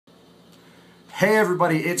Hey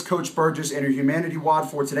everybody, it's Coach Burgess, and your Humanity WOD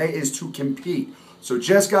for today is to compete. So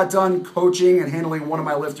just got done coaching and handling one of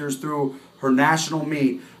my lifters through her national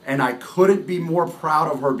meet, and I couldn't be more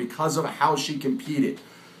proud of her because of how she competed.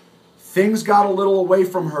 Things got a little away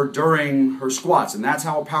from her during her squats, and that's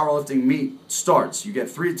how a powerlifting meet starts. You get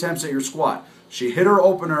 3 attempts at your squat. She hit her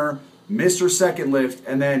opener, missed her second lift,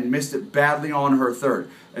 and then missed it badly on her third.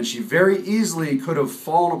 And she very easily could have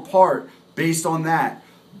fallen apart based on that,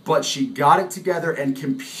 but she got it together and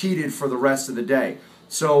competed for the rest of the day.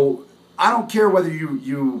 So I don't care whether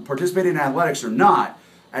you participate in athletics or not,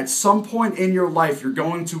 at some point in your life you're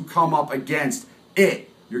going to come up against it.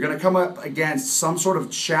 You're going to come up against some sort of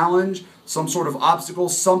challenge, some sort of obstacle,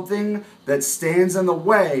 something that stands in the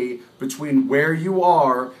way between where you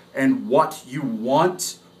are and what you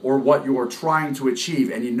want or what you are trying to achieve.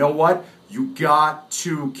 And you know what? You got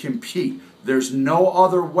to compete. There's no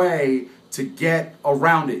other way to get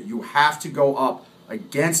around it. You have to go up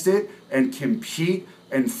against it and compete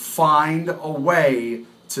and find a way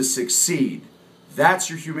to succeed. That's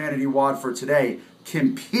your Humanity WOD for today.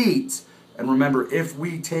 Compete. And remember, if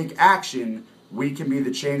we take action, we can be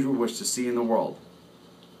the change we wish to see in the world.